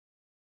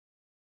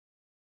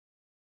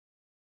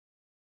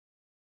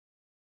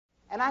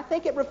And I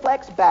think it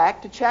reflects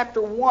back to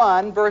chapter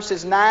 1,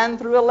 verses 9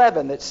 through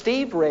 11 that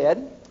Steve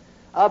read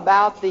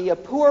about the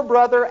poor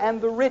brother and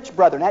the rich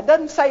brother. Now, it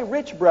doesn't say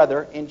rich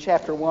brother in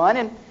chapter 1,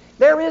 and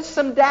there is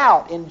some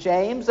doubt in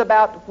James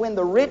about when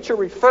the rich are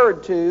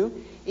referred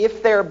to,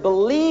 if they're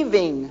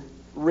believing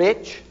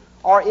rich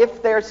or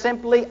if they're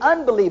simply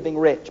unbelieving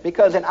rich.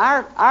 Because in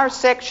our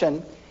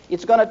section,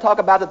 it's going to talk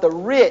about that the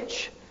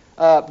rich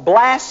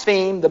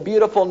blaspheme the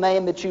beautiful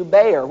name that you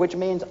bear, which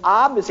means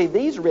obviously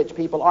these rich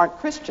people aren't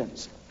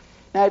Christians.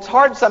 Now, it's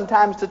hard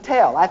sometimes to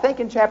tell. I think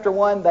in chapter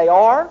 1 they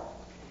are.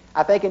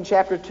 I think in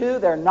chapter 2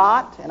 they're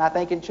not. And I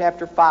think in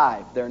chapter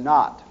 5 they're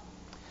not.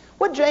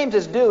 What James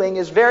is doing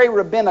is very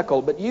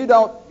rabbinical, but you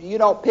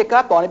don't pick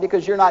up on it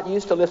because you're not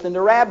used to listening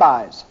to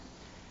rabbis.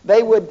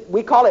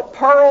 We call it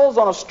pearls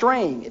on a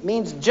string. It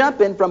means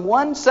jumping from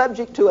one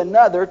subject to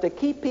another to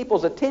keep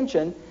people's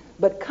attention,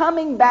 but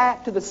coming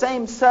back to the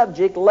same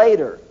subject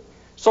later.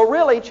 So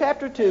really,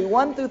 chapter 2,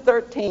 1 through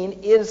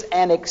 13, is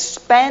an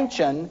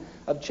expansion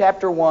of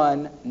chapter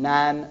 1,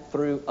 9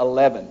 through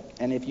 11.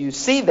 And if you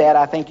see that,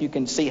 I think you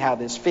can see how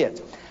this fits.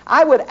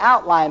 I would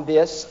outline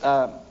this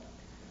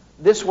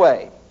this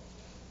way.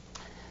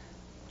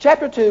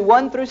 Chapter 2,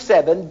 1 through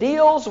 7,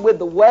 deals with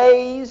the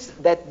ways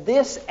that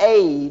this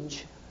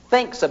age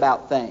thinks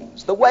about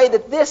things, the way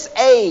that this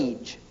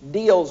age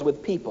deals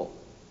with people.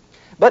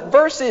 But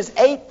verses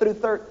 8 through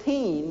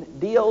 13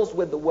 deals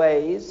with the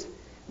ways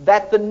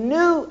that the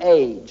new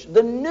age,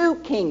 the new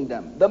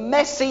kingdom, the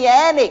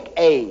messianic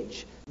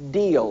age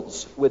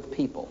deals with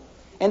people.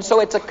 And so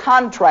it's a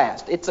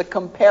contrast, it's a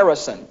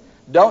comparison.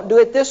 Don't do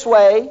it this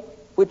way,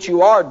 which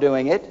you are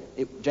doing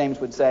it, James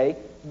would say.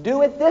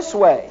 Do it this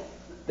way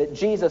that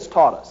Jesus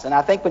taught us. And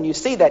I think when you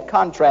see that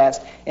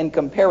contrast in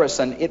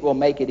comparison, it will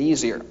make it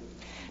easier.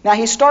 Now,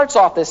 he starts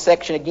off this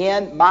section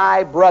again,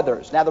 my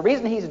brothers. Now, the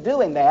reason he's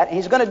doing that, and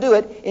he's going to do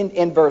it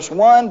in verse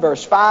 1,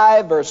 verse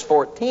 5, verse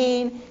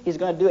 14. He's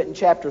going to do it in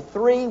chapter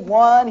 3,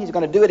 1. He's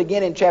going to do it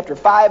again in chapter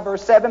 5,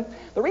 verse 7.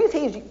 The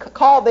reason he's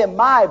called them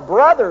my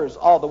brothers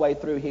all the way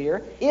through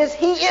here is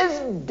he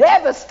is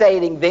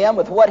devastating them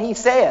with what he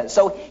says.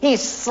 So he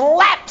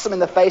slaps them in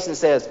the face and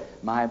says,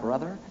 my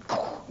brother,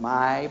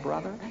 my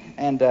brother.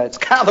 And it's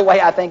kind of the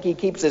way I think he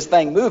keeps this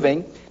thing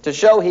moving. To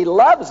show he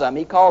loves them,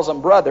 he calls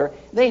them brother.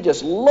 Then he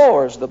just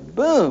lowers the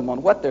boom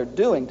on what they're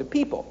doing to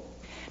people.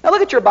 Now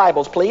look at your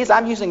Bibles, please.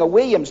 I'm using a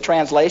Williams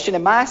translation,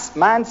 and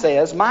mine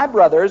says, my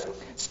brothers,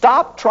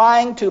 stop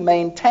trying to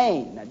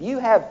maintain. Now, do you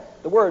have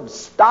the word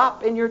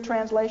stop in your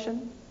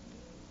translation?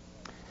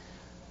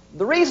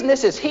 The reason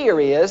this is here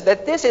is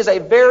that this is a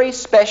very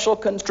special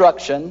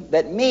construction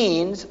that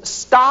means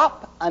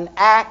stop an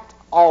act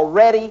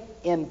already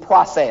in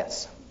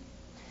process.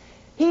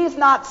 He's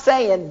not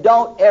saying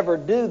don't ever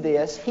do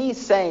this. He's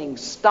saying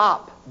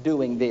stop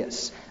doing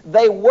this.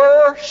 They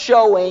were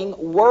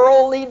showing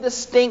worldly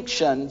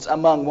distinctions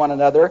among one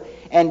another,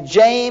 and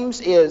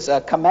James is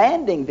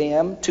commanding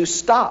them to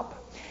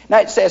stop. Now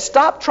it says,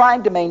 stop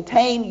trying to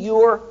maintain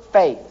your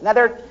faith. Now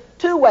there are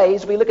two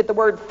ways we look at the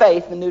word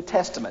faith in the New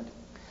Testament.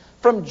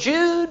 From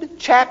Jude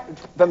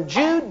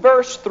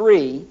verse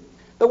 3,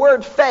 the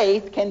word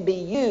faith can be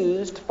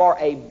used for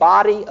a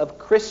body of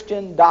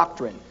Christian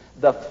doctrine.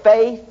 The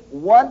faith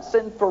once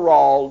and for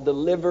all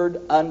delivered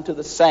unto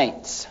the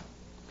saints.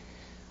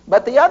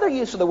 But the other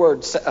use of the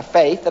word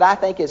faith that I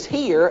think is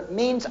here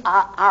means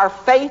our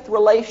faith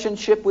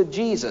relationship with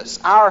Jesus,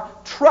 our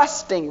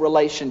trusting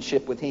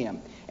relationship with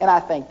Him. And I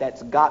think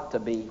that's got to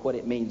be what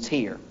it means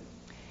here.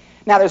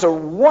 Now there's a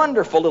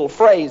wonderful little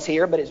phrase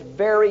here, but it's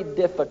very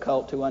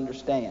difficult to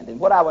understand. And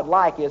what I would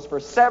like is for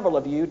several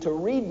of you to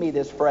read me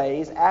this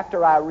phrase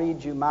after I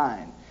read you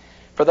mine.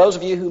 For those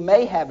of you who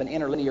may have an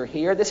interlinear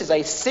here, this is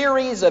a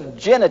series of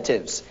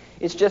genitives.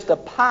 It's just a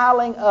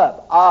piling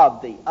up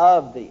of the.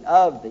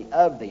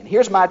 And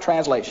here's my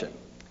translation.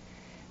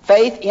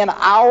 Faith in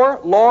our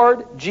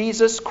Lord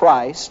Jesus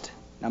Christ.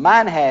 Now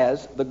mine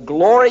has the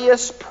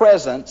glorious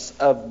presence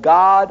of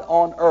God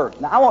on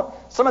earth. Now I want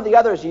some of the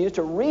others you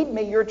to read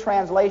me your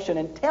translation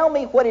and tell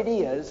me what it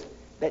is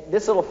that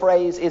this little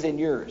phrase is in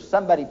yours.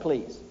 Somebody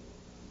please.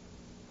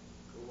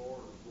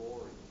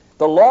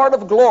 The Lord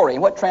of glory.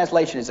 And what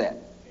translation is that?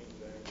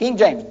 King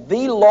James.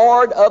 The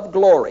Lord of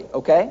glory.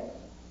 Okay?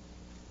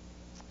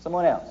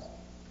 Someone else.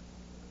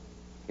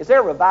 Is there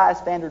a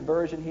Revised Standard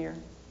Version here?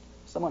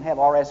 Someone have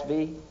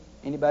RSV?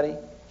 Anybody?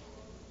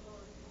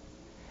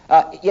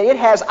 Yeah, it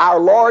has our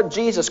Lord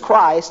Jesus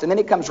Christ, and then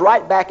it comes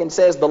right back and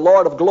says the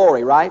Lord of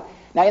glory, right?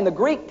 Now in the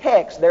Greek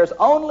text, there's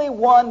only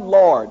one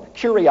Lord,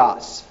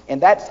 Kyrios,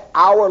 and that's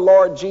our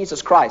Lord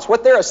Jesus Christ.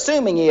 What they're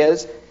assuming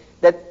is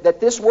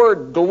that this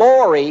word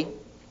glory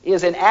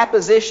is in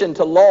apposition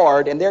to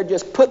Lord, and they're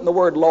just putting the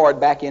word Lord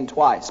back in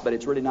twice, but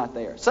it's really not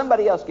there.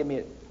 Somebody else give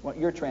me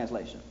your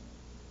translation.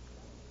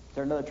 Is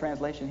there another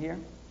translation here?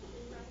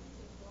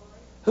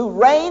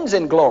 Who reigns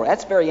in glory.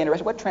 That's very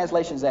interesting. What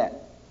translation is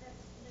that?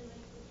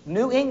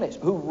 New English.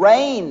 Who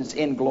reigns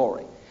in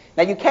glory.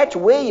 Now you catch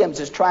Williams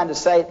is trying to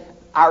say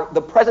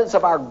the presence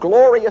of our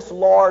glorious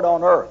Lord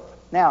on earth.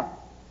 Now,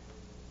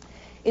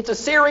 It's a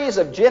series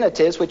of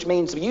genitives, which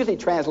means we usually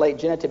translate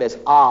genitive as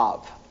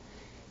of.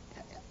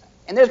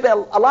 And there's been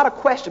a lot of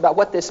question about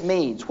what this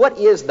means. What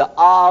is the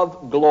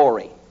of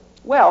glory?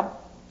 Well,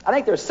 I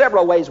think there's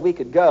several ways we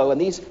could go, and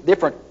these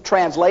different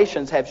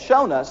translations have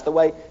shown us the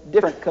way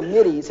different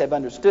committees have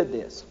understood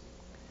this.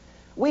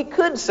 We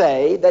could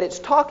say that it's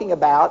talking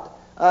about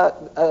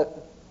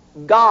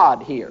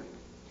God here.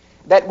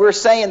 That we're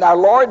saying our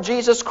Lord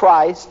Jesus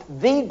Christ,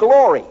 the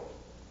glory.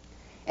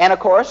 And of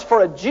course,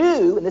 for a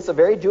Jew, and this is a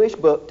very Jewish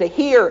book, to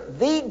hear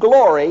the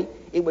glory,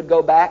 it would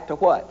go back to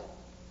what?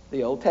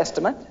 The Old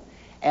Testament.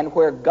 And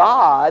where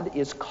God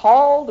is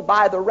called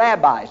by the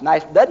rabbis. Now,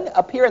 it doesn't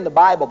appear in the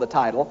Bible, the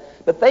title,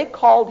 but they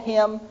called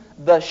him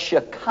the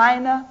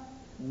Shekinah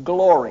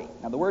glory.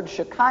 Now, the word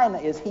Shekinah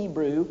is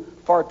Hebrew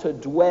for to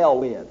dwell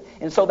with.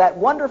 And so that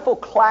wonderful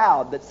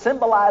cloud that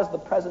symbolized the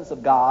presence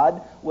of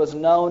God was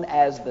known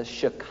as the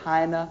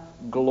Shekinah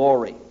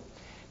glory.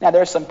 Now,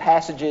 there are some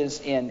passages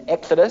in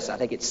Exodus, I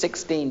think it's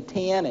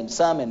 16:10, and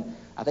some in,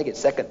 I think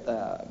it's 2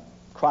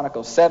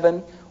 Chronicles 7,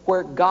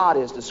 where God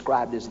is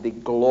described as the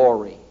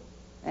glory.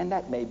 And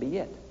that may be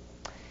it.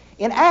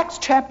 In Acts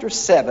chapter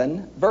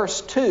 7,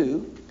 verse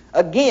 2,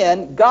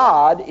 again,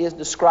 God is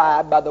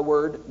described by the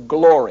word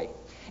glory.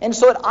 And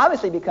so it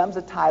obviously becomes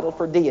a title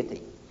for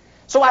deity.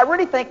 So I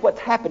really think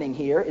what's happening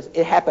here is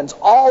it happens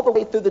all the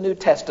way through the New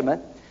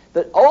Testament.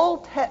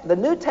 The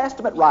New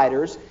Testament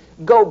writers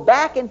go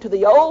back into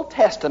the Old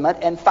Testament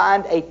and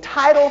find a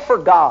title for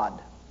God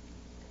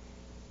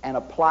and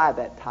apply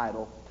that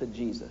title to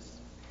Jesus.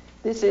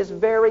 This is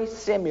very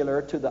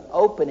similar to the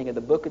opening of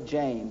the book of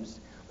James,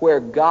 where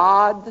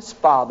God the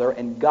Father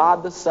and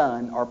God the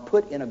Son are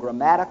put in a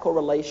grammatical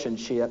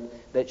relationship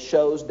that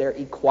shows their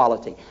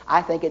equality.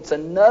 I think it's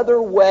another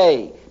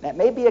way. Now, it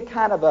may be a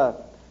kind of a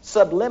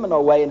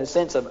subliminal way in the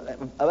sense of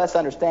us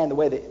understand the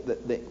way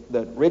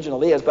the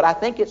original is, but I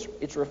think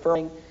it's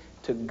referring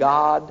to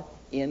God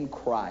in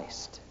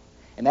Christ.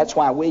 And that's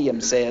why William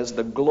says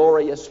the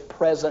glorious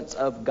presence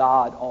of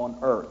God on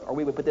earth. Or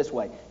we would put it this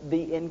way,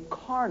 the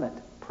incarnate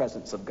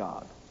presence of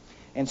God.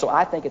 And so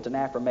I think it's an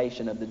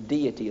affirmation of the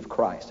deity of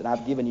Christ. And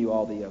I've given you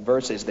all the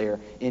verses there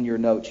in your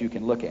notes you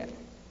can look at.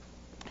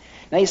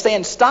 Now he's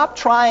saying stop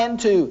trying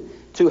to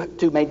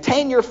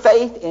maintain your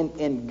faith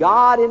in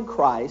God in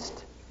Christ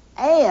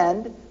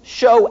and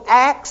show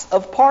acts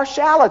of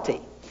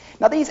partiality.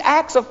 Now these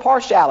acts of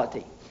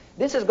partiality,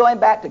 this is going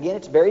back, again,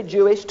 it's very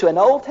Jewish, to an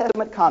Old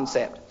Testament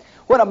concept.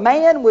 When a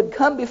man would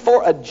come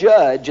before a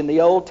judge in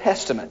the Old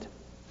Testament,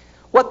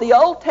 what the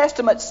Old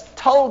Testament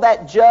told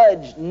that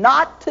judge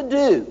not to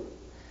do,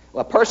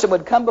 a person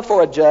would come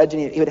before a judge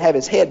and he would have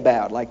his head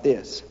bowed like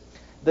this.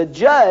 The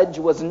judge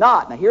was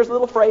not, now here's a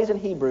little phrase in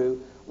Hebrew,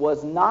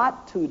 was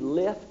not to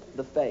lift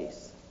the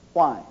face.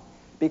 Why?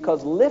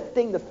 Because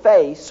lifting the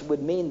face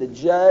would mean the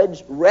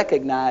judge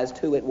recognized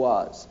who it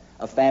was.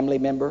 A family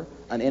member,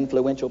 an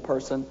influential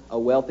person, a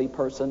wealthy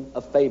person,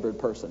 a favored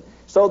person.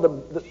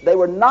 So they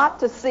were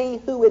not to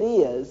see who it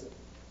is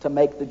to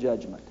make the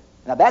judgment.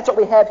 Now that's what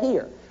we have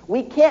here.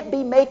 We can't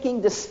be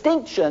making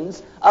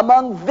distinctions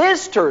among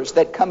visitors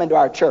that come into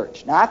our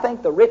church. Now I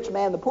think the rich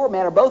man and the poor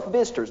man are both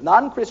visitors,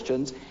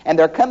 non-Christians, and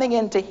they're coming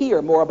in to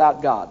hear more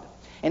about God.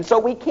 And so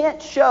we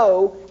can't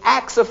show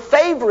acts of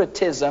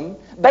favoritism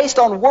based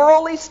on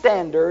worldly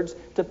standards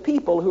to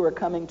people who are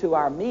coming to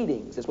our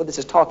meetings. That's what this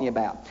is talking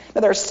about.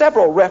 Now there are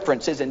several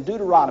references in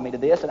Deuteronomy to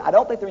this, and I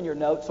don't think they're in your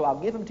notes, so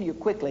I'll give them to you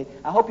quickly.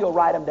 I hope you'll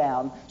write them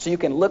down so you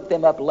can look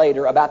them up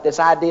later about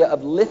this idea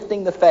of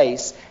lifting the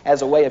face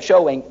as a way of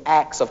showing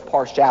acts of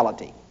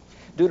partiality.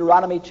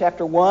 Deuteronomy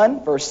chapter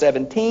 1, verse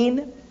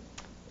 17.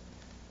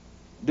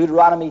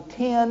 Deuteronomy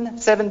 10,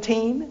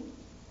 17.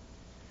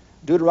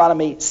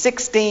 Deuteronomy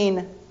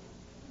 16,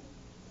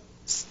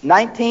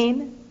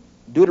 19,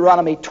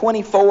 Deuteronomy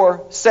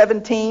 24,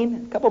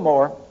 17, a couple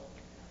more.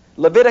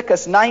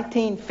 Leviticus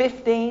 19,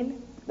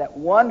 15, that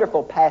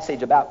wonderful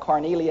passage about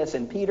Cornelius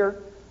and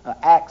Peter,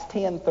 Acts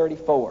 10,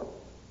 34.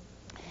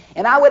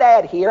 And I would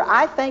add here,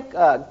 I think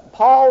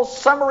Paul's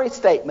summary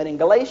statement in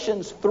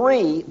Galatians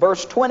 3,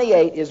 verse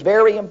 28 is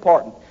very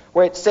important,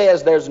 where it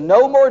says there's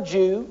no more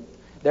Jew,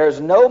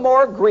 there's no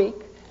more Greek,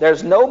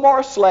 there's no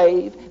more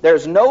slave,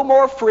 there's no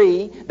more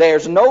free,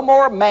 there's no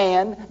more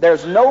man,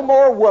 there's no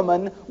more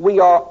woman. We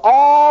are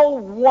all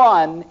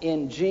one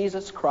in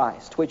Jesus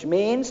Christ, which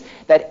means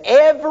that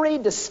every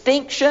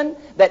distinction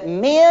that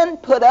men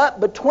put up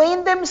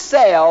between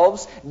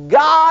themselves,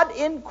 God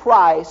in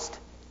Christ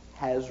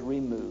has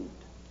removed.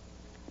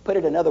 Put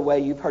it another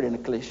way, you've heard it in a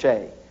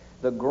cliche.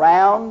 The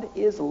ground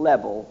is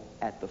level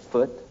at the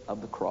foot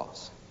of the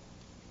cross.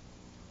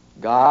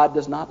 God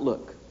does not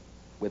look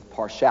with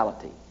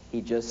partiality. He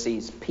just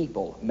sees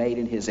people made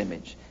in His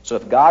image. So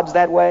if God's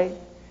that way,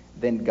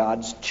 then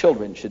God's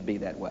children should be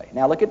that way.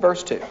 Now look at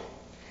verse 2.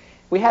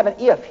 We have an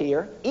if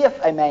here.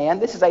 If a man,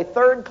 this is a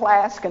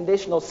third-class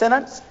conditional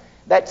sentence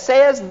that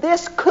says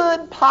this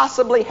could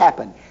possibly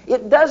happen.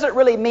 It doesn't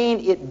really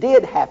mean it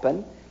did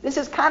happen. This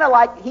is kind of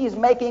like he's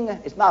making,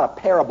 it's not a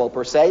parable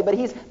per se, but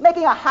he's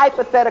making a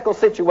hypothetical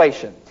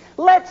situation.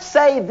 Let's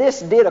say this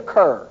did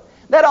occur.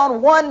 that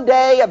on one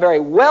day a very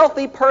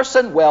wealthy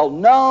person, well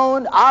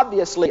known,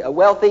 obviously a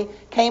wealthy,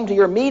 came to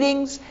your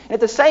meetings, and at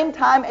the same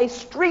time a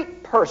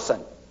street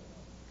person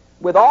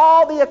with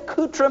all the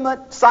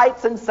accoutrement,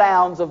 sights and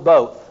sounds of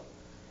both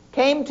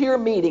came to your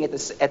meeting at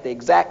the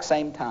exact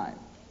same time.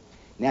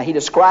 Now he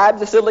describes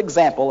this little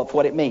example of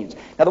what it means.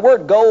 Now the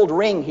word gold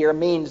ring here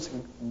means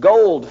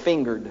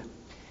gold-fingered.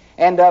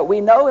 And we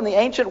know in the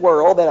ancient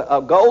world that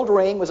a gold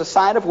ring was a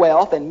sign of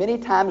wealth, and many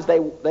times they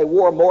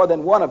wore more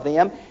than one of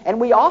them. And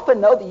we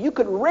often know that you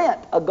could rent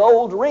a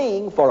gold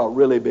ring for a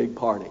really big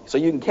party. So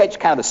you can catch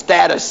kind of the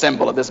status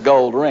symbol of this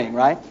gold ring,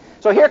 right?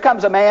 So here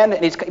comes a man,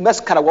 and he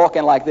must kind of walk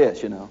in like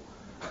this, you know.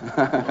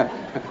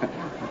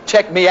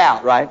 Check me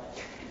out, right?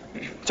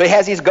 So he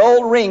has these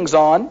gold rings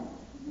on.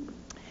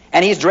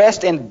 And he's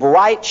dressed in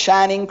bright,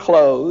 shining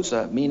clothes,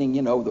 meaning,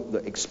 you know, the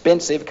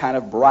expensive kind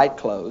of bright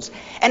clothes.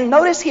 And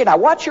notice here, now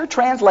watch your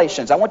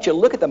translations. I want you to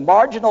look at the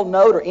marginal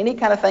note or any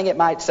kind of thing it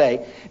might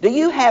say. Do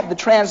you have the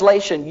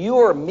translation,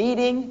 your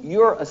meeting,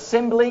 your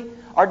assembly?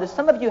 Or do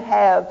some of you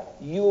have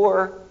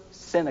your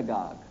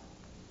synagogue?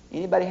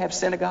 Anybody have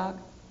synagogue?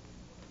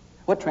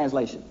 What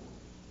translation?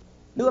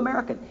 New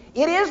American.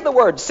 It is the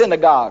word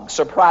synagogue,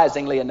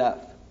 surprisingly enough.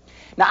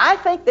 Now, I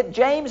think that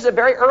James is a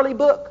very early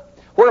book,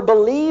 where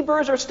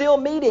believers are still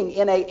meeting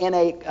in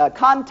a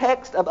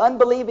context of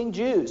unbelieving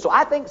Jews. So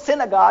I think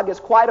synagogue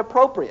is quite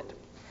appropriate.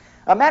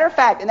 A matter of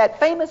fact, in that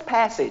famous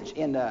passage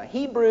in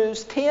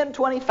Hebrews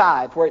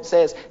 10:25, where it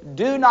says,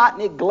 "Do not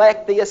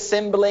neglect the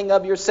assembling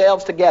of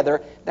yourselves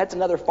together," that's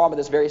another form of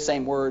this very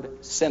same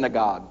word,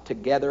 synagogue,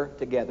 together.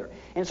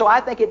 And so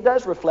I think it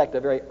does reflect a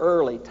very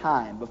early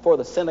time before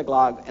the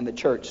synagogue and the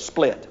church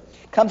split.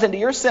 Comes into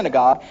your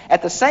synagogue.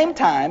 At the same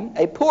time,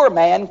 a poor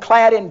man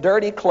clad in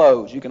dirty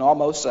clothes. You can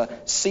almost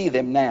see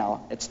them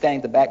now. It's standing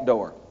at the back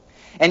door.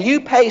 And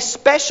you pay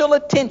special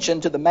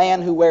attention to the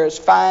man who wears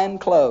fine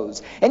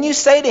clothes. And you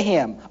say to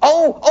him,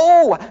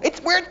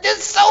 we're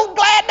just so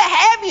glad to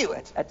have you.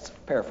 That's a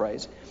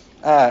paraphrase.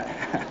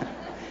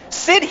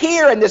 Sit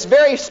here in this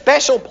very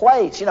special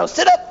place. You know,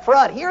 sit up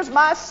front. Here's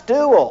my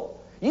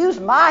stool. Use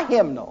my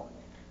hymnal.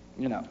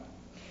 You know.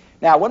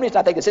 Now, one reason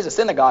I think this is a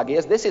synagogue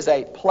is this is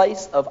a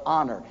place of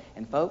honor.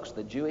 And folks,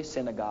 the Jewish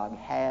synagogue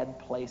had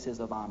places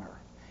of honor.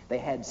 They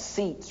had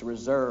seats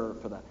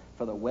reserved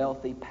for the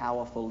wealthy,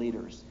 powerful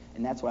leaders.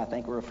 And that's what I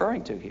think we're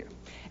referring to here.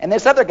 And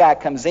this other guy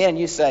comes in,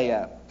 you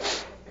say,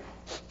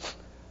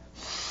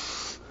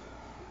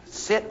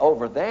 sit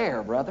over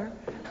there, brother.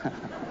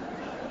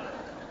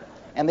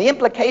 And the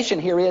implication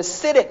here is,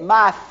 sit at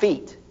my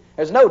feet.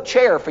 There's no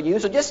chair for you,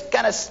 so just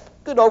kind of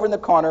scoot over in the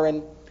corner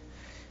and,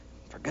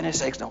 for goodness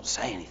sakes, don't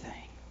say anything.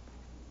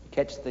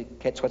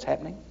 Catch what's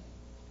happening?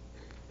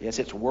 Yes,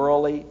 it's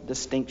worldly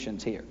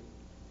distinctions here.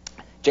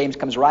 James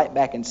comes right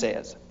back and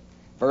says,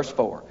 verse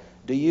 4,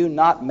 "Do you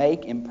not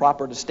make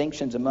improper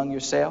distinctions among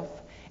yourself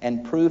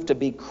and prove to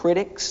be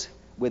critics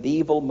with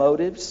evil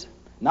motives?"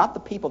 Not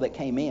the people that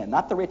came in,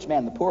 not the rich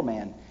man, the poor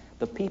man.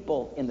 The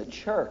people in the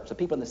church, the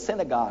people in the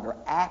synagogue are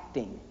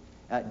acting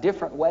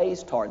different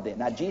ways toward them.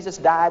 Now, Jesus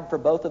died for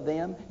both of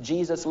them.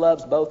 Jesus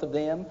loves both of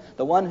them.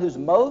 The one who's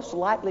most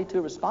likely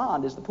to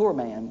respond is the poor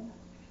man.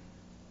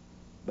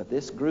 But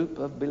this group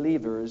of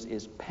believers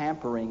is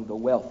pampering the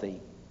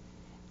wealthy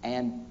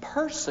and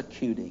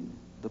persecuting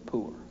the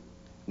poor.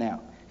 Now,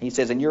 he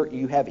says, and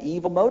you have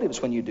evil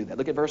motives when you do that.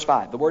 Look at verse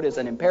 5. The word is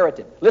an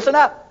imperative. Listen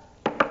up.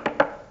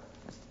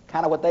 That's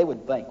kind of what they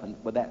would think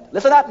with that.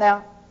 Listen up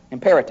now.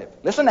 Imperative.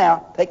 Listen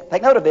now.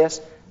 Take note of this.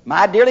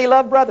 My dearly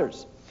loved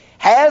brothers,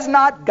 has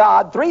not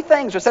God, three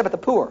things are said about the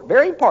poor,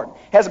 very important.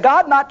 Has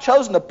God not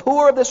chosen the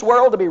poor of this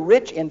world to be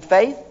rich in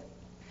faith?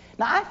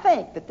 Now, I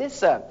think that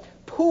this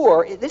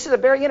is a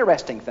very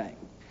interesting thing.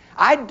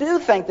 I do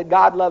think that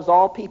God loves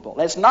all people.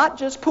 It's not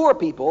just poor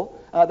people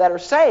that are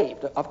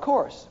saved, of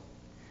course.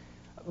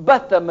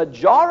 But the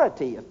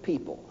majority of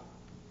people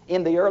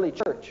in the early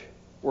church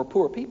were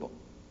poor people.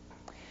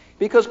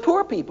 Because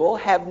poor people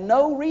have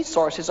no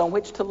resources on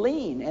which to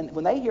lean. And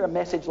when they hear a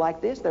message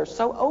like this, they're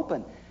so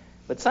open.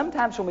 But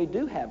sometimes when we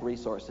do have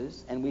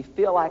resources and we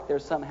feel like they're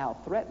somehow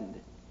threatened,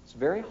 it's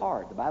very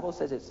hard. The Bible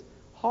says it's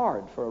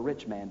hard for a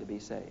rich man to be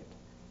saved.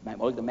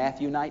 Look at the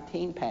Matthew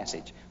 19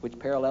 passage, which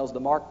parallels the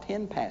Mark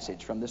 10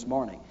 passage from this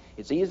morning.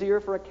 It's easier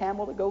for a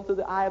camel to go through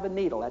the eye of a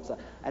needle.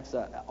 That's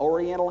an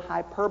oriental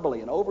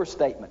hyperbole, an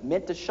overstatement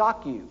meant to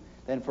shock you,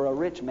 than for a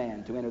rich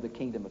man to enter the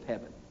kingdom of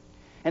heaven.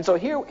 And so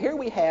here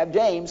we have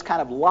James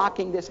kind of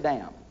locking this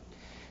down.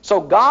 So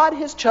God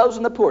has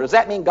chosen the poor. Does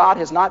that mean God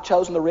has not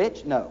chosen the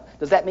rich? No.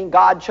 Does that mean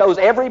God chose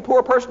every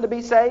poor person to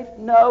be saved?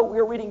 No,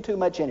 we're reading too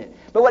much in it.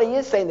 But what he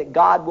is saying that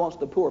God wants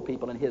the poor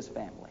people in his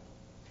family.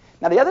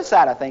 Now, the other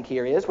side, I think,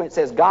 here is when it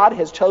says God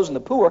has chosen the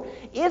poor,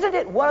 isn't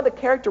it one of the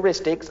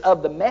characteristics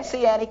of the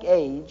Messianic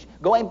age,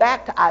 going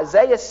back to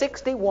Isaiah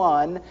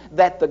 61,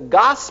 that the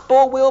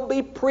gospel will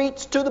be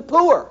preached to the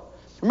poor?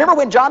 Remember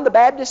when John the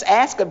Baptist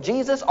asked of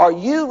Jesus, are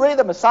you really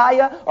the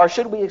Messiah, or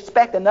should we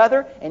expect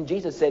another? And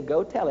Jesus said,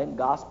 go tell him,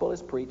 gospel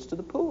is preached to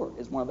the poor,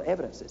 is one of the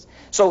evidences.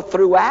 So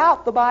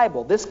throughout the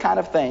Bible, this kind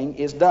of thing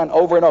is done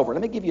over and over.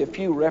 Let me give you a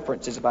few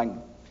references if I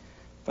can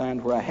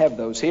Find where I have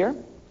those here.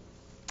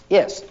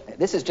 Yes,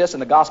 this is just in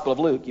the Gospel of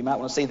Luke. You might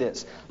want to see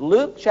this.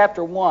 Luke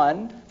chapter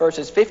 1,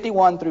 verses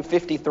 51 through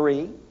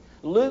 53.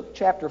 Luke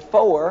chapter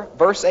 4,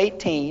 verse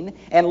 18.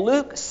 And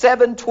Luke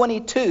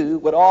 7:22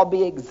 would all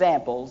be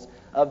examples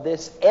of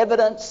this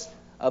evidence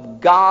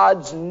of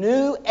God's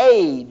new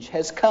age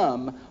has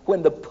come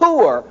when the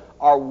poor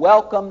are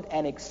welcomed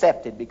and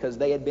accepted, because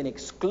they had been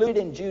excluded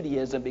in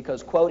Judaism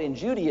because, quote, in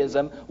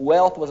Judaism,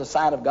 wealth was a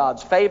sign of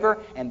God's favor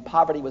and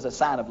poverty was a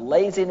sign of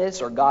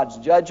laziness or God's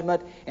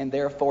judgment, and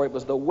therefore it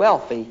was the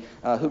wealthy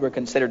who were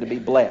considered to be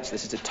blessed.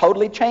 This is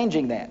totally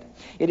changing that.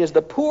 It is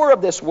the poor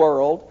of this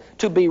world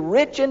to be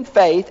rich in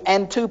faith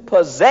and to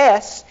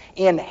possess,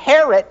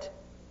 inherit.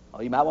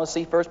 Oh, you might want to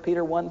see 1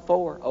 Peter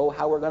 1:4. Oh,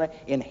 how we're going to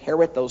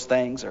inherit those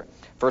things. Or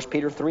 1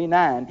 Peter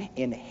 3:9,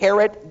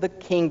 inherit the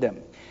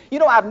kingdom. You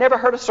know, I've never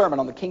heard a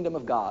sermon on the kingdom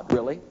of God,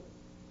 really.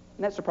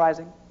 Isn't that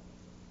surprising?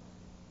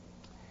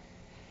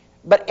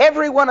 But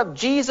every one of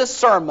Jesus'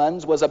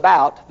 sermons was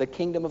about the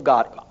kingdom of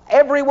God.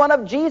 Every one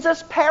of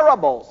Jesus'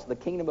 parables, the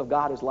kingdom of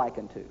God is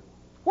likened to.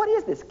 What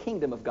is this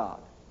kingdom of God?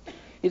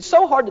 It's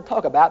so hard to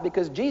talk about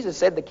because Jesus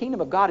said the kingdom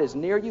of God is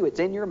near you,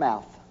 it's in your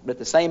mouth. But at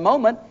the same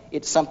moment,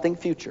 it's something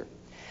future.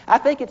 I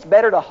think it's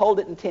better to hold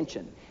it in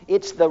tension.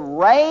 It's the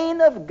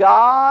reign of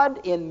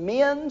God in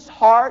men's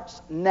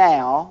hearts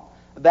now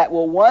that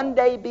will one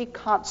day be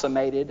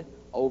consummated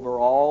over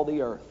all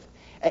the earth.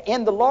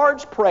 In the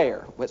Lord's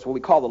Prayer, that's what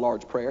we call the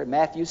Lord's Prayer,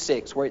 Matthew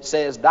 6, where it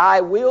says,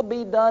 "Thy will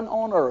be done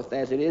on earth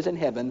as it is in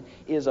heaven,"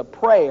 is a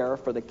prayer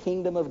for the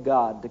kingdom of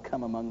God to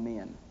come among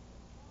men.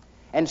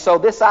 And so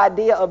this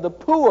idea of the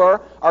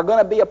poor are going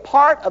to be a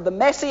part of the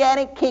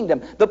Messianic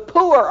kingdom. The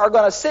poor are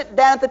going to sit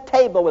down at the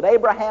table with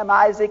Abraham,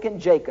 Isaac, and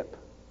Jacob.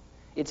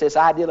 It's this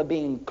idea of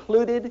being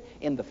included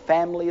in the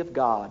family of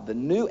God. The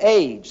new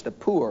age, the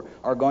poor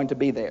are going to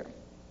be there.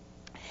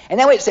 And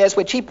now it says,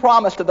 which he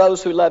promised to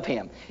those who love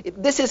him.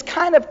 This is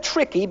kind of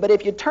tricky, but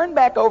if you turn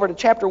back over to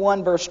chapter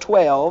 1, verse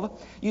 12,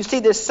 you see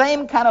this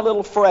same kind of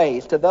little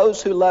phrase, to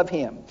those who love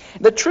him.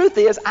 The truth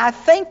is, I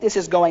think this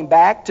is going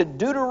back to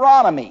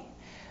Deuteronomy,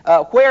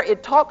 where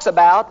it talks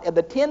about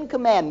the 10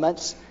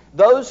 Commandments,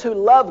 those who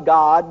love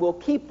God will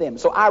keep them.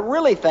 So I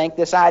really think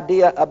this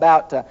idea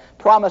about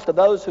promise to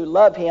those who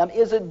love him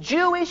is a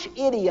Jewish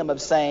idiom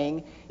of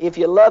saying, if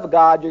you love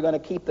God, you're going to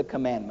keep the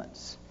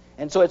commandments.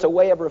 And so it's a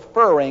way of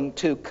referring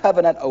to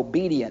covenant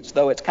obedience,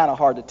 though it's kind of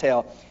hard to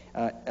tell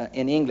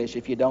in English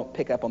if you don't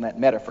pick up on that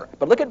metaphor.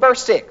 But look at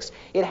verse 6.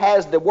 It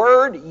has the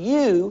word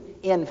you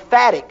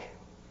emphatic.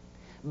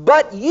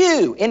 But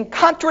you, in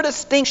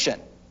contradistinction,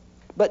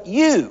 but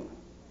you,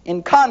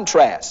 in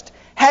contrast,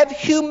 have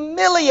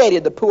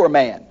humiliated the poor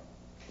man.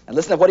 And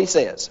listen to what he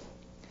says.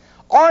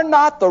 Are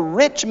not the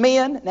rich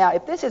men... Now,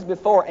 if this is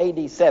before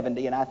AD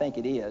 70, and I think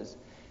it is,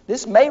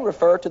 this may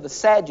refer to the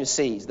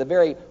Sadducees, the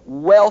very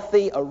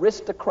wealthy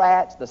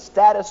aristocrats, the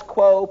status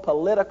quo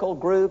political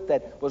group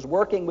that was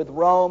working with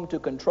Rome to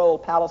control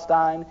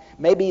Palestine.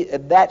 Maybe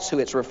that's who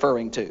it's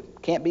referring to.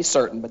 Can't be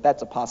certain, but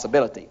that's a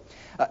possibility.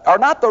 Are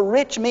not the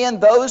rich men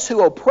those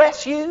who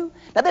oppress you?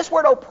 Now, this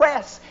word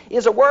oppress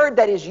is a word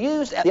that is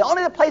used, the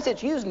only place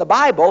it's used in the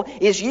Bible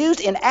is used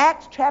in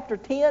Acts chapter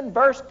 10,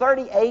 verse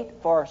 38,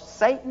 for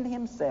Satan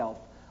himself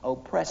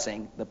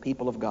oppressing the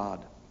people of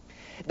God.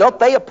 Don't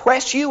they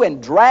oppress you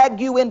and drag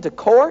you into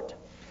court?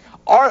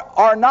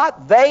 Are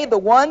not they the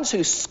ones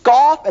who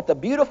scoff at the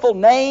beautiful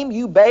name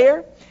you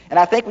bear? And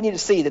I think we need to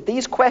see that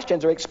these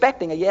questions are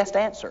expecting a yes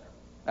answer.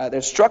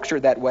 They're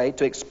structured that way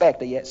to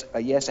expect a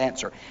yes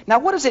answer. Now,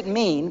 what does it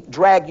mean,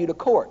 drag you to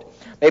court?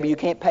 Maybe you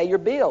can't pay your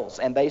bills,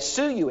 and they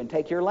sue you and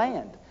take your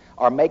land,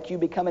 or make you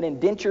become an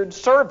indentured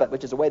servant,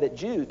 which is the way that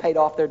Jews paid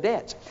off their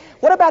debts.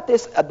 What about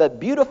this, the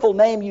beautiful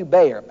name you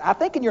bear? I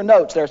think in your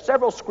notes there are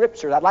several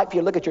scriptures. I'd like for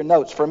you to look at your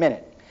notes for a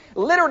minute.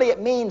 Literally, it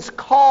means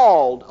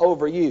called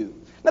over you.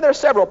 Now, there are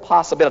several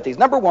possibilities.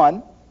 Number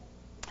one,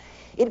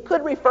 it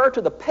could refer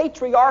to the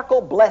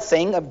patriarchal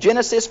blessing of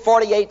Genesis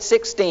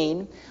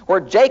 48:16, where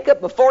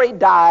Jacob, before he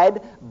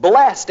died,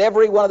 blessed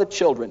every one of the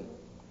children.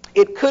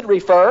 It could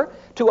refer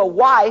to a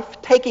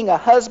wife taking a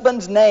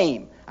husband's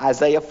name.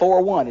 Isaiah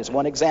 4:1 is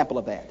one example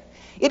of that.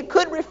 It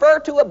could refer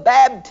to a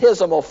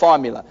baptismal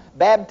formula,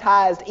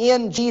 baptized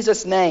in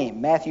Jesus'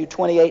 name, Matthew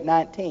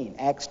 28:19,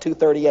 Acts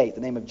 2:38,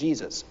 the name of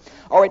Jesus.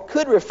 Or it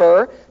could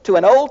refer to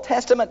an Old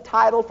Testament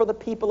title for the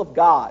people of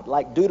God,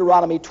 like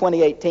Deuteronomy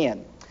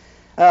 28:10.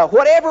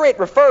 Whatever it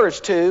refers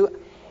to,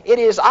 it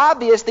is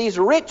obvious these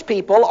rich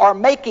people are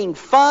making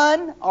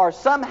fun or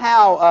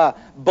somehow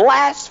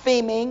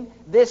blaspheming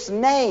this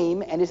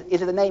name. And is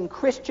it the name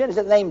Christian? Is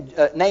it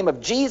the name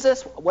of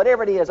Jesus?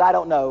 Whatever it is, I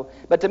don't know.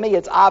 But to me,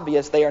 it's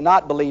obvious they are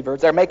not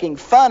believers. They're making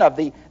fun of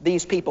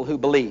these people who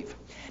believe.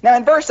 Now,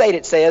 in verse 8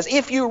 it says,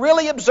 if you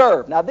really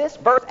observe. Now, this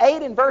verse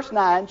 8 and verse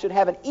 9 should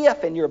have an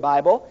if in your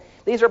Bible.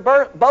 These are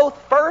both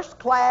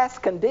first-class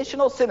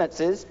conditional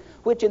sentences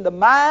which in the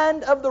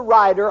mind of the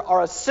writer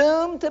are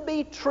assumed to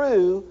be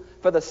true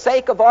for the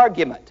sake of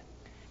argument.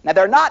 Now,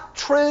 they're not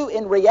true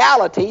in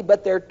reality,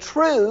 but they're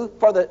true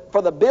for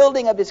the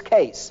building of his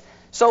case.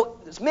 So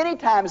many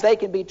times they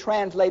can be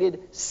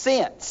translated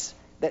since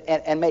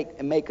and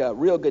make a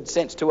real good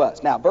sense to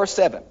us. Now, verse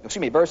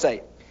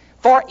 8.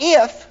 For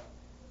if,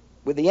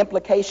 with the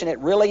implication it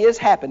really is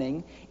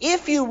happening,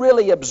 if you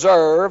really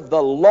observe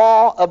the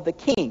law of the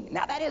king.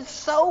 Now, that is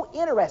so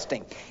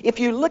interesting. If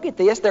you look at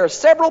this, there are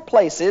several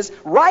places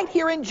right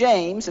here in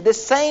James that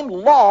this same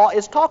law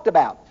is talked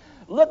about.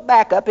 Look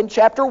back up in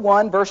chapter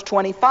 1, verse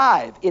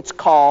 25. It's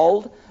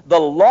called the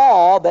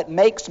law that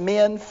makes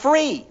men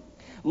free.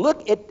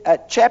 Look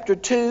at chapter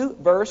 2,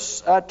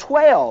 verse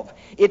 12.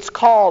 It's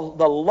called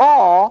the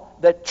law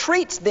that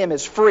treats them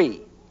as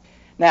free.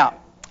 Now,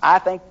 I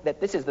think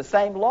that this is the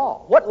same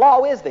law. What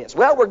law is this?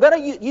 Well, we're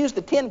going to use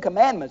the Ten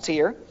Commandments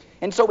here,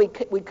 and so we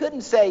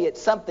couldn't say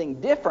it's something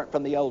different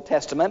from the Old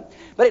Testament,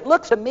 but it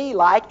looks to me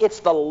like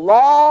it's the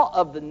law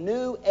of the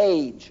new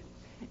age.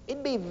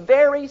 It'd be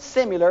very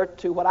similar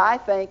to what I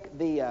think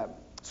the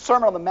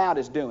Sermon on the Mount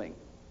is doing.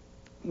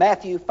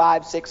 Matthew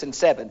 5, 6, and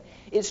 7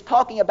 is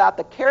talking about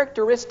the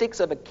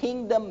characteristics of a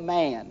kingdom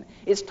man.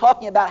 It's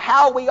talking about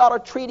how we ought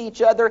to treat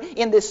each other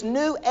in this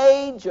new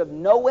age of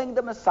knowing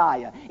the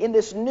Messiah, in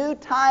this new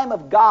time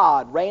of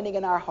God reigning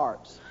in our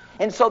hearts.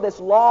 And so this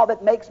law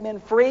that makes men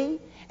free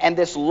and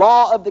this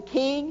law of the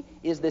king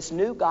is this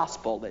new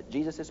gospel that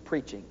Jesus is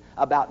preaching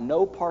about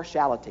no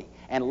partiality,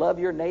 and love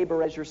your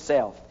neighbor as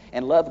yourself,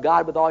 and love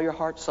God with all your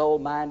heart, soul,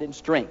 mind, and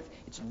strength.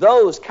 It's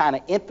those kind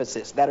of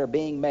emphasis that are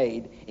being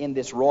made in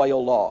this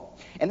royal law.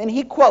 And then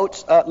he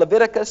quotes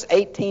Leviticus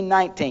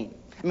 18:19.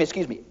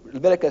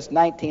 Leviticus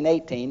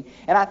 19:18.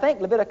 And I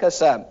think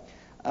Leviticus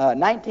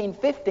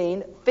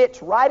 19:15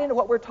 fits right into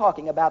what we're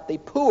talking about, the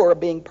poor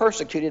being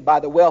persecuted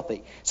by the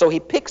wealthy. So he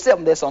picks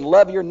up this on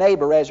love your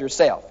neighbor as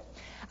yourself.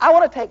 I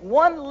want to take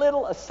one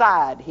little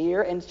aside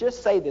here and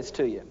just say this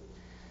to you.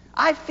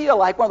 I feel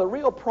like one of the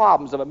real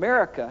problems of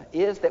America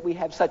is that we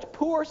have such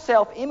poor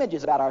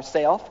self-images about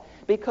ourselves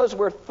because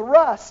we're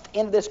thrust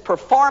into this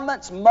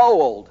performance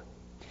mold.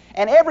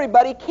 And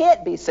everybody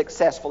can't be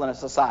successful in a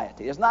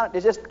society.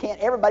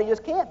 Everybody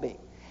just can't be.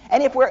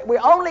 And if we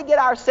only get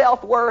our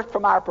self-worth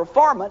from our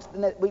performance,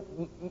 then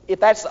if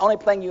that's the only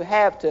thing you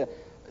have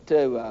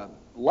to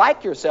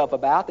like yourself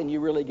about, then you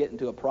really get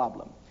into a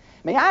problem.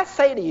 May I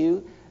say to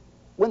you,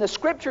 when the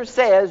Scripture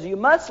says you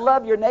must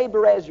love your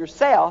neighbor as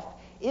yourself,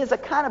 is a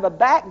kind of a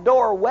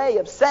backdoor way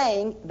of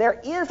saying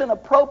there is an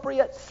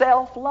appropriate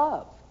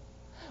self-love.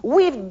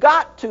 We've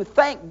got to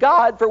thank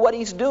God for what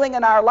He's doing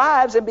in our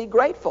lives and be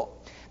grateful.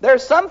 There are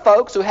some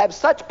folks who have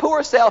such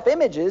poor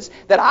self-images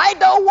that I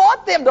don't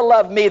want them to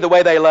love me the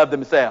way they love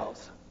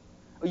themselves.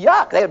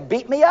 Yuck, they would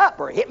beat me up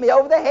or hit me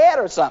over the head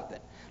or something.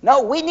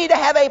 No, we need to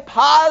have a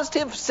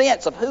positive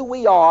sense of who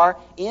we are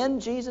in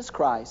Jesus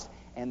Christ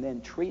and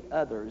then treat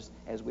others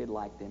as we'd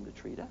like them to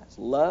treat us.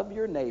 Love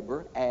your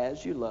neighbor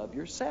as you love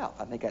yourself.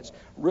 I think that's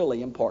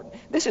really important.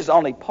 This is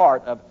only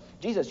part of,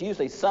 Jesus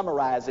usually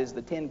summarizes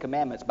the Ten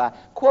Commandments by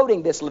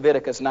quoting this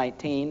Leviticus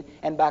 19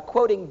 and by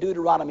quoting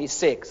Deuteronomy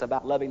 6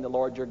 about loving the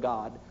Lord your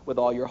God with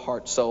all your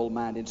heart, soul,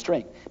 mind, and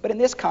strength. But in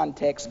this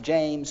context,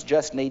 James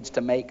just needs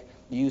to make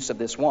use of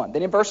this one.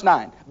 Then in verse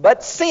 9,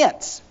 but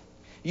since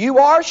you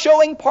are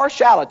showing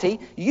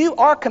partiality, you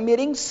are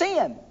committing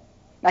sin.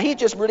 Now, he's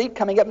just really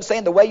coming up and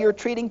saying the way you're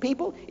treating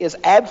people is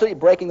absolutely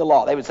breaking the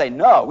law. They would say,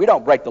 no, we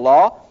don't break the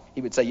law.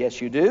 He would say,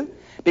 yes, you do.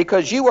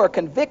 Because you are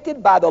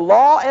convicted by the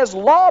law as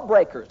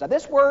lawbreakers. Now,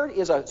 this word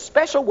is a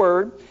special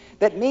word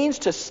that means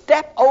to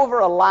step over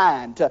a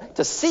line,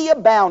 to see a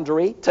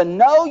boundary, to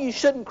know you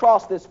shouldn't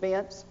cross this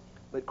fence,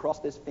 but cross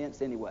this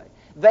fence anyway.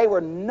 They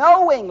were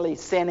knowingly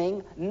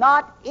sinning,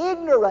 not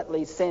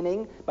ignorantly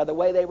sinning by the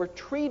way they were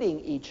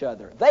treating each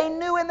other. They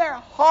knew in their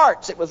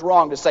hearts it was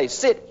wrong to say,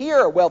 sit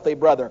here, wealthy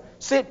brother,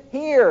 sit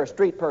here,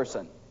 street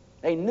person.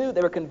 They knew,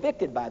 they were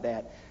convicted by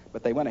that,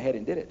 but they went ahead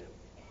and did it.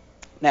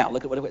 Now,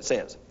 look at what it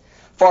says.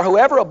 For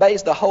whoever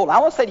obeys the whole, I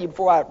want to say to you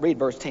before I read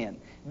verse 10,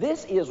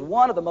 this is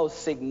one of the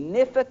most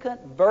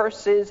significant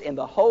verses in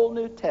the whole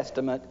New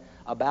Testament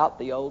about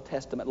the Old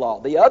Testament law.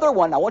 The other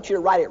one, I want you to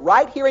write it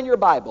right here in your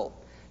Bible.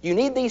 You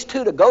need these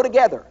two to go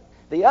together.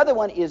 The other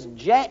one is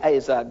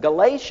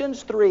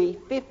Galatians 3,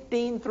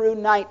 15 through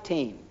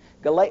 19.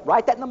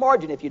 Write that in the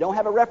margin if you don't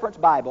have a reference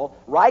Bible.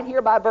 Right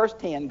here by verse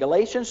 10,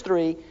 Galatians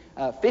 3,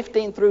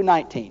 15 through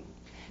 19.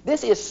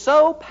 This is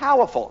so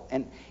powerful.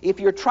 And if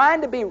you're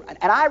trying to be, and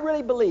I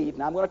really believe,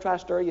 and I'm going to try to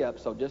stir you up,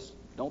 so just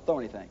don't throw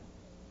anything.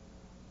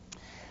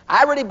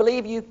 I really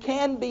believe you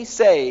can be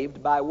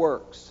saved by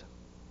works.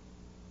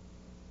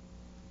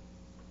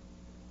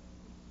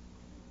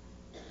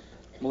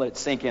 I'm going to let it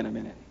sink in a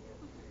minute.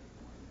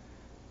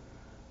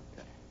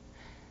 Okay.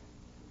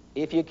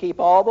 If you keep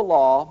all the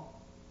law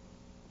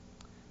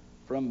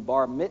from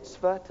bar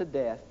mitzvah to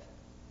death,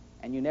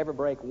 and you never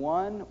break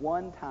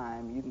one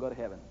time, you can go to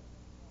heaven.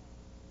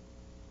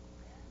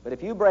 But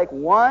if you break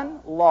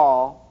one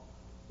law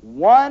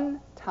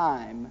one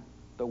time,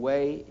 the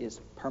way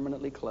is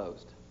permanently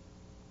closed.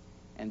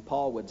 And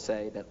Paul would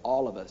say that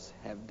all of us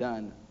have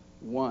done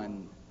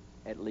one,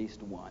 at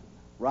least one.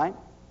 Right?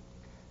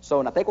 So,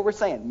 and I think what we're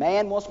saying,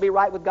 man wants to be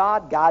right with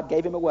God, God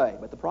gave him a way.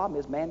 But the problem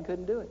is man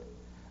couldn't do it.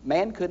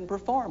 Man couldn't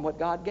perform what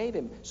God gave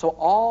him. So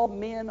all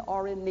men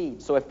are in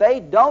need. So if they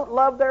don't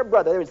love their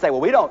brother, they would say, well,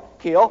 we don't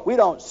kill, we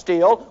don't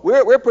steal,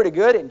 we're pretty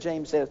good. And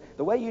James says,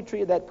 the way you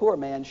treated that poor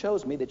man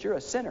shows me that you're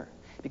a sinner.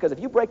 Because if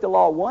you break the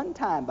law one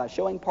time by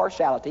showing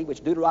partiality,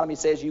 which Deuteronomy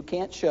says you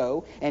can't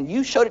show, and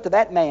you showed it to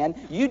that man,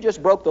 you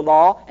just broke the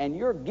law, and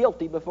you're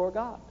guilty before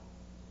God.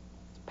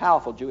 It's a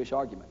powerful Jewish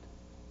argument.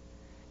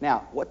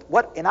 Now,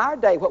 what in our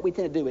day, what we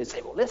tend to do is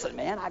say, well, listen,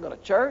 man, I go to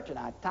church, and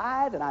I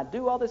tithe, and I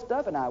do all this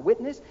stuff, and I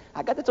witness.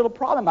 I got this little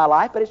problem in my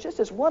life, but it's just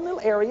this one little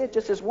area,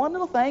 just this one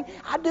little thing.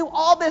 I do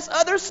all this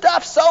other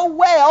stuff so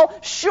well,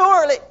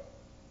 surely.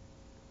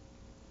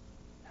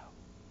 No.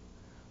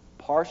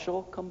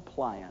 Partial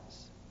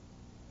compliance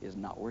is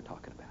not what we're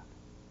talking about.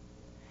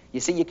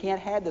 You see, you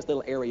can't have this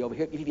little area over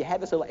here. If you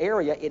have this little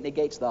area, it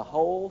negates the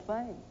whole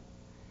thing.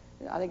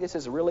 I think this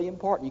is really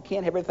important. You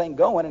can't have everything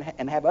going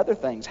and have other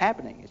things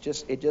happening.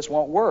 It just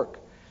won't work.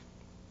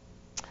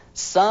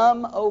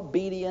 Some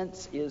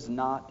obedience is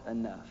not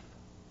enough.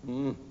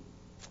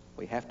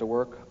 We have to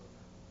work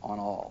on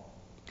all.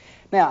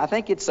 Now, I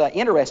think it's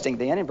interesting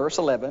then in verse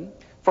 11,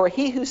 for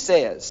he who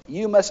says,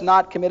 you must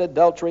not commit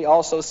adultery,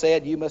 also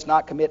said, you must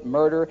not commit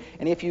murder.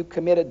 And if you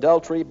commit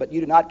adultery, but you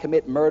do not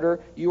commit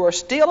murder, you are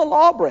still a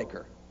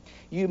lawbreaker.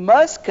 You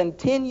must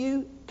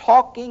continue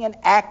talking and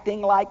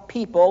acting like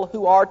people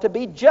who are to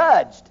be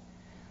judged.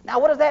 Now,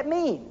 what does that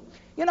mean?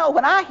 You know,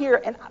 when I hear,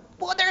 and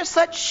boy, there's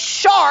such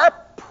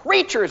sharp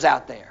preachers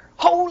out there.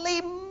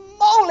 Holy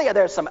moly,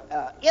 there's some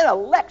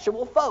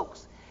intellectual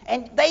folks.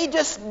 And they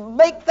just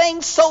make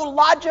things so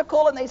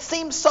logical and they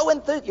seem so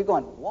enthused. You're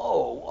going,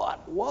 whoa,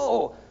 what?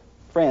 Whoa.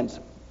 Friends,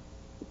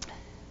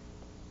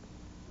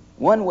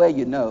 one way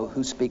you know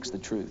who speaks the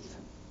truth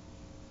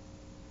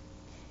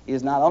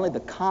is not only the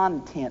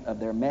content of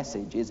their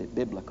message, is it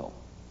biblical,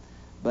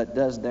 but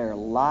does their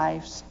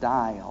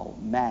lifestyle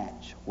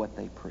match what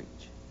they preach?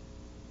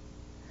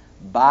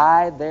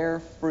 By their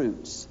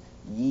fruits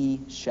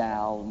ye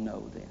shall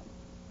know them.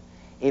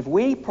 If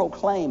we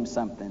proclaim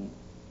something,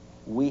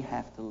 we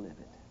have to live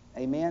it.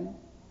 Amen?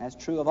 That's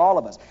true of all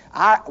of us.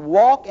 Our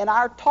walk and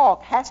our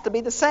talk has to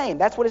be the same.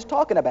 That's what it's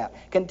talking about.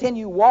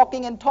 Continue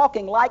walking and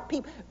talking like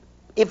people.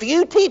 If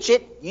you teach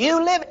it,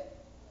 you live it.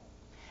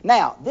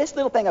 Now, this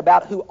little thing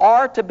about who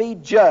are to be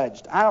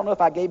judged. I don't know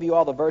if I gave you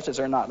all the verses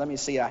or not. Let me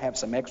see. I have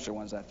some extra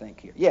ones, I think,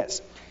 here.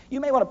 Yes.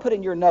 You may want to put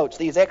in your notes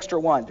these extra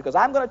ones, because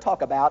I'm going to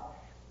talk about,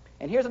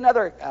 and here's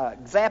another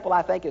example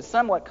I think is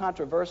somewhat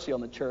controversial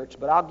in the church,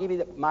 but I'll give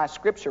you my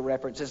scripture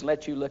references and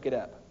let you look it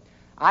up.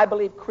 I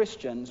believe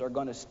Christians are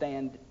going to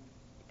stand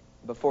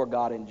before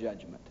God in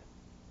judgment.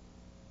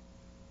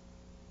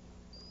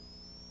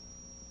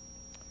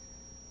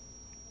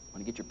 Want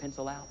to get your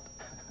pencil out?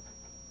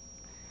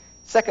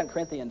 2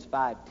 Corinthians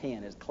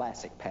 5:10 is a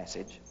classic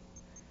passage.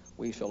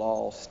 We shall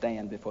all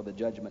stand before the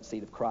judgment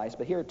seat of Christ.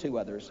 But here are two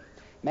others.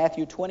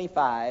 Matthew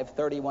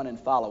 25:31 and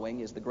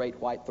following is the great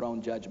white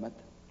throne judgment,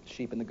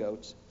 sheep and the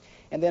goats.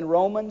 And then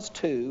Romans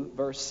 2,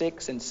 verse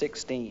 6 and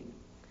 16.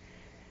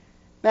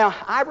 Now,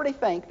 I really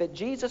think that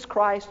Jesus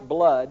Christ's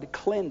blood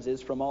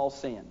cleanses from all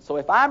sin. So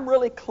if I'm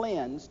really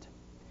cleansed,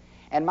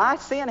 and my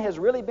sin has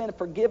really been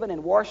forgiven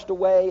and washed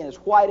away and is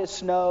white as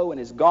snow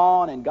and is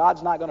gone and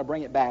God's not going to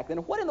bring it back, then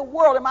what in the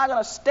world am I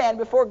going to stand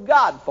before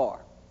God for?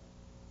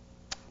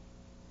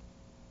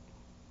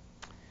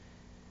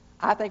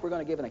 I think we're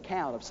going to give an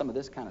account of some of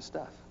this kind of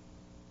stuff.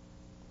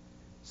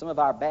 Some of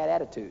our bad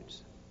attitudes.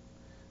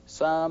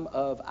 Some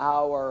of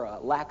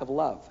our lack of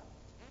love.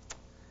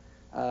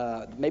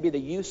 Maybe the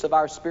use of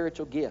our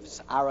spiritual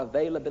gifts, our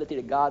availability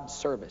to God's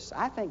service.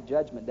 I think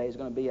Judgment Day is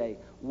going to be a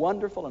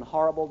wonderful and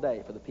horrible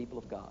day for the people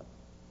of God.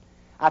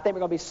 I think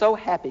we're going to be so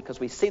happy because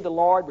we see the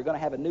Lord. We're going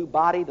to have a new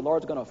body. The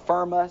Lord's going to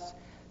affirm us.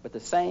 But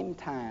at the same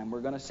time, we're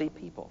going to see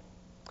people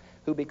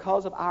who,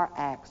 because of our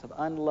acts of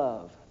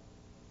unlove,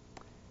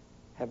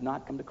 have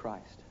not come to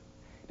Christ.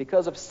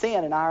 Because of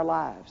sin in our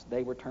lives,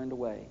 they were turned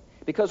away.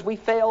 Because we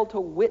failed to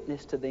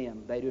witness to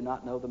them, they do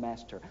not know the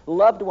Master.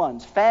 Loved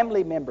ones,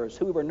 family members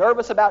who we were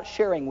nervous about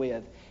sharing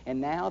with, and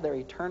now they're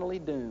eternally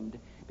doomed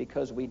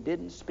because we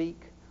didn't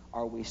speak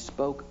or we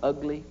spoke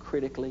ugly,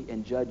 critically,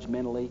 and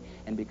judgmentally,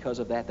 and because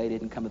of that they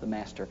didn't come to the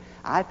Master.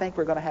 I think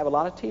we're going to have a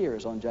lot of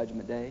tears on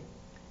Judgment Day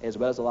as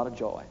well as a lot of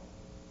joy.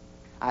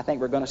 I think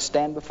we're going to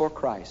stand before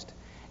Christ.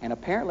 And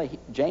apparently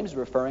James is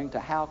referring to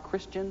how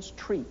Christians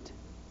treat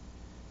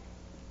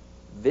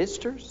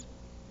visitors.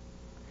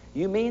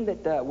 You mean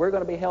that we're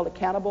going to be held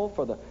accountable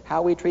for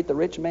how we treat the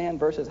rich man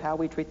versus how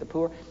we treat the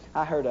poor?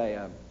 I heard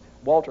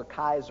Walter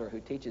Kaiser,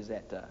 who teaches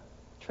at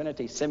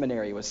Trinity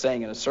Seminary, was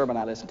saying in a sermon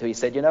I listened to, he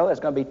said, you know,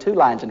 there's going to be two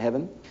lines in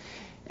heaven.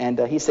 And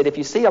he said, if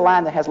you see a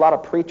line that has a lot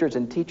of preachers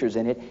and teachers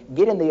in it,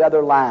 get in the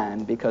other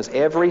line because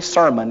every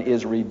sermon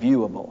is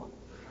reviewable.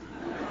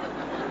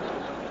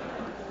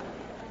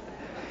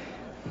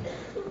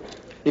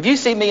 If you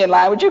see me in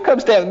line, would you come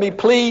stand with me,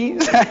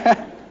 please?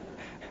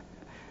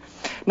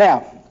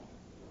 Now,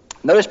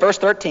 notice verse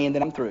 13,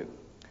 then I'm through.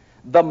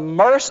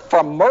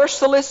 For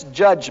merciless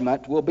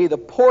judgment will be the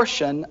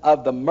portion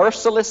of the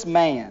merciless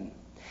man.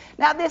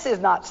 Now, this is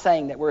not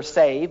saying that we're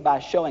saved by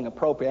showing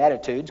appropriate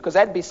attitudes, because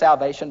that'd be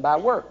salvation by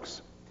works.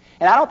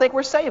 And I don't think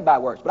we're saved by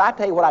works, but I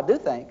tell you what I do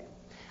think.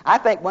 I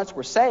think once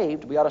we're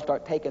saved, we ought to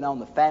start taking on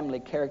the family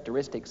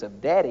characteristics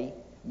of daddy,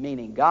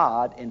 meaning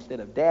God, instead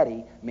of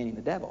daddy, meaning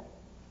the devil.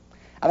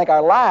 I think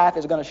our life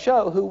is going to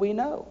show who we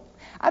know.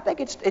 I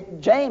think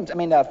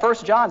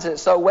First John says it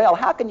so well.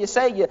 How can you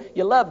say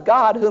you love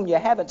God whom you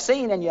haven't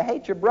seen and you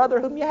hate your brother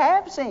whom you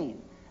have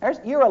seen?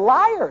 You're a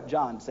liar,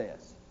 John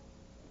says.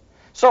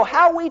 So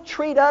how we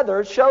treat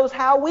others shows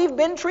how we've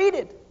been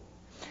treated.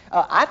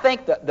 I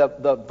think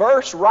the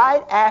verse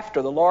right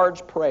after the Lord's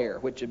Prayer,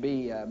 which would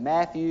be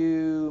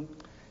Matthew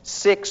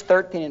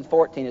 6:13 and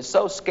 14, is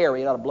so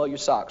scary it ought to blow your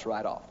socks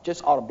right off.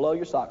 Just ought to blow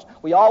your socks.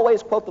 We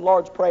always quote the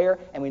Lord's Prayer,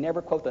 and we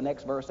never quote the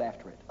next verse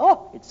after it.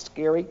 Oh, it's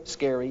scary,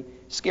 scary,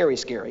 scary,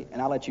 scary.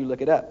 And I'll let you look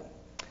it up.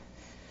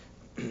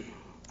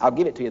 I'll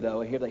give it to you,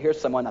 though.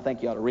 Here's someone I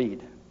think you ought to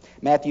read.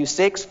 Matthew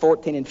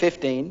 6:14 and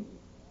 15.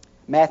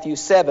 Matthew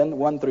 7,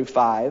 1 through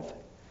 5.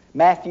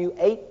 Matthew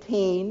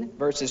 18,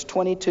 verses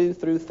 22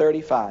 through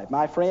 35.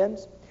 My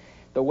friends,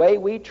 the way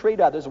we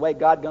treat others, the way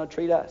God's going to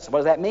treat us. What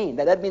does that mean?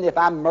 That doesn't mean that if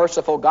I'm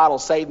merciful, God will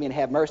save me and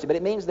have mercy. But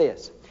it means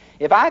this.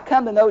 If I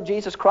come to know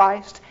Jesus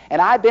Christ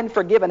and I've been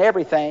forgiven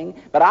everything,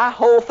 but I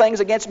hold things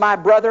against my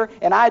brother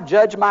and I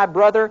judge my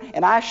brother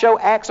and I show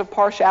acts of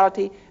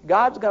partiality,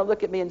 God's going to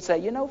look at me and say,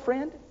 you know,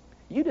 friend,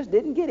 you just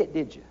didn't get it,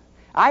 did you?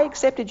 I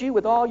accepted you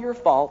with all your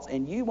faults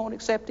and you won't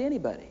accept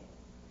anybody.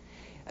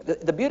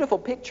 The beautiful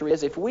picture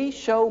is if we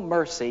show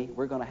mercy,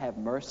 we're going to have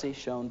mercy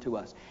shown to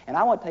us. And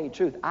I want to tell you the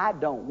truth. I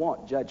don't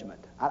want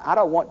judgment. I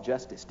don't want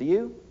justice. Do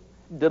you?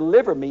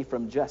 Deliver me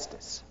from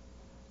justice.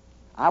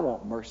 I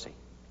want mercy.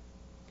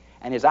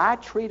 And as I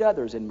treat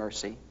others in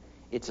mercy,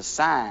 it's a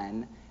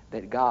sign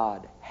that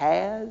God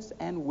has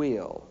and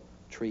will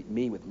treat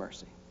me with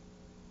mercy.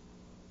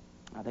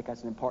 I think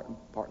that's an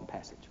important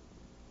passage.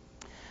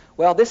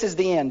 Well, this is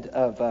the end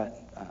of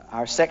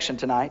our section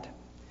tonight.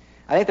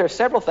 I think there are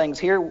several things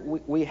here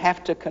we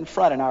have to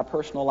confront in our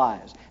personal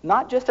lives,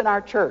 not just in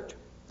our church,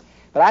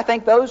 but I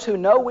think those who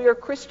know we are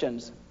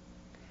Christians,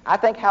 I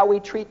think how we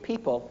treat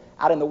people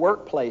out in the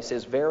workplace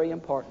is very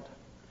important.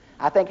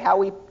 I think how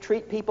we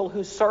treat people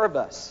who serve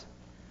us.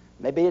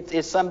 Maybe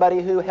it's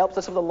somebody who helps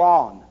us with the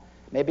lawn.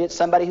 Maybe it's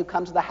somebody who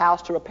comes to the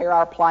house to repair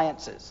our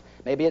appliances.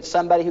 Maybe it's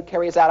somebody who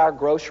carries out our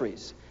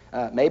groceries.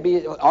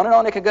 Maybe on and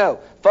on it could go.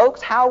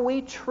 Folks, how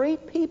we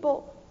treat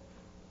people.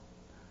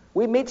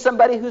 We meet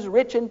somebody who's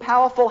rich and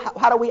powerful.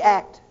 How do we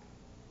act?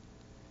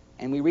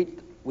 And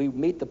we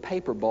meet the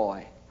paper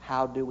boy.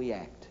 How do we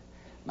act?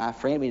 My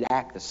friend, we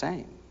act the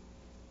same.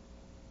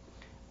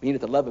 We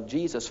need the love of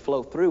Jesus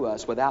flow through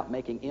us without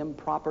making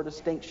improper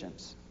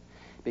distinctions.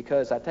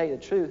 Because I tell you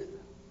the truth,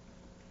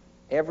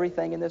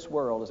 everything in this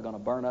world is going to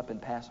burn up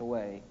and pass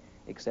away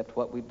except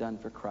what we've done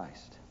for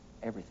Christ.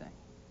 Everything.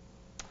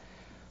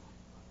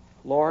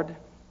 Lord,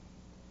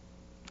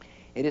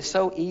 it is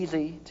so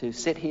easy to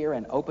sit here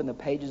and open the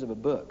pages of a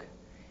book.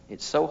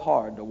 It's so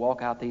hard to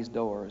walk out these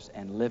doors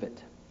and live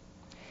it.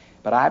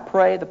 But I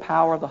pray the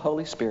power of the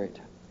Holy Spirit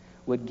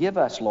would give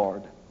us,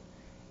 Lord,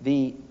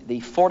 the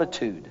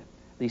fortitude,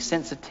 the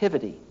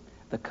sensitivity,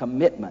 the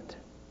commitment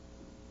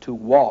to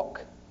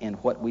walk in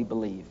what we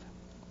believe.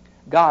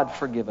 God,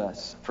 forgive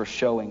us for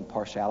showing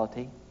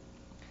partiality.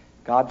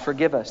 God,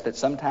 forgive us that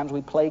sometimes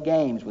we play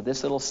games with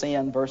this little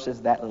sin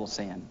versus that little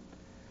sin.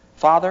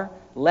 Father,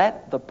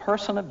 let the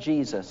person of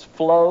Jesus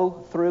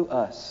flow through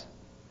us,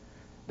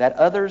 that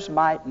others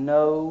might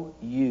know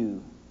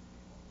you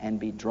and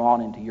be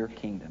drawn into your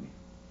kingdom.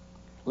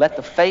 Let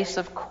the face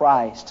of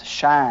Christ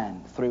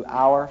shine through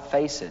our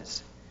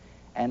faces,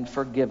 and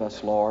forgive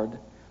us, Lord,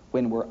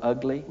 when we're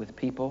ugly with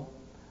people,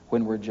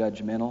 when we're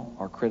judgmental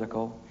or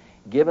critical.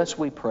 Give us,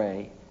 we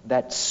pray,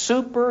 that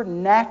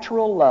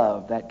supernatural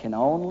love that can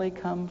only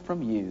come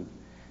from you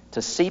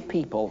to see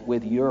people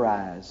with your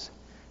eyes.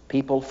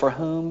 People for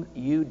whom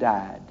you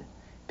died,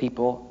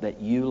 people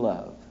that you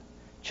love.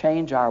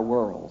 Change our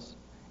worlds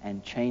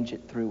and change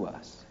it through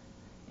us.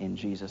 In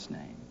Jesus'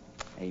 name,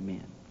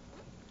 amen.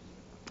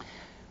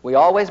 We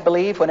always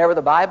believe whenever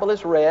the Bible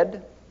is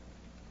read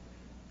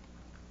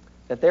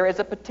that there is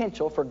a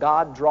potential for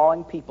God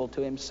drawing people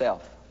to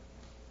himself.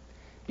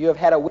 You have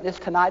had a witness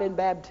tonight in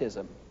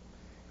baptism.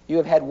 You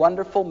have had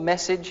wonderful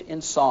message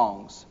in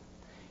songs.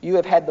 You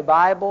have had the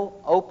Bible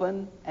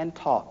open and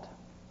taught.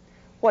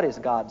 What is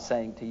God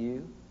saying to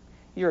you?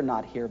 You're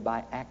not here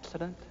by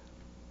accident.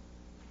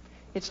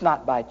 It's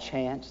not by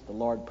chance the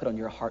Lord put on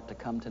your heart to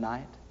come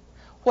tonight.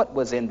 What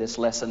was in this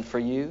lesson for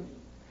you?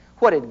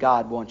 What did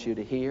God want you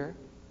to hear?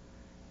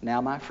 Now,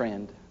 my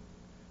friend,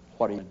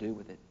 what are you going to do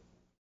with it?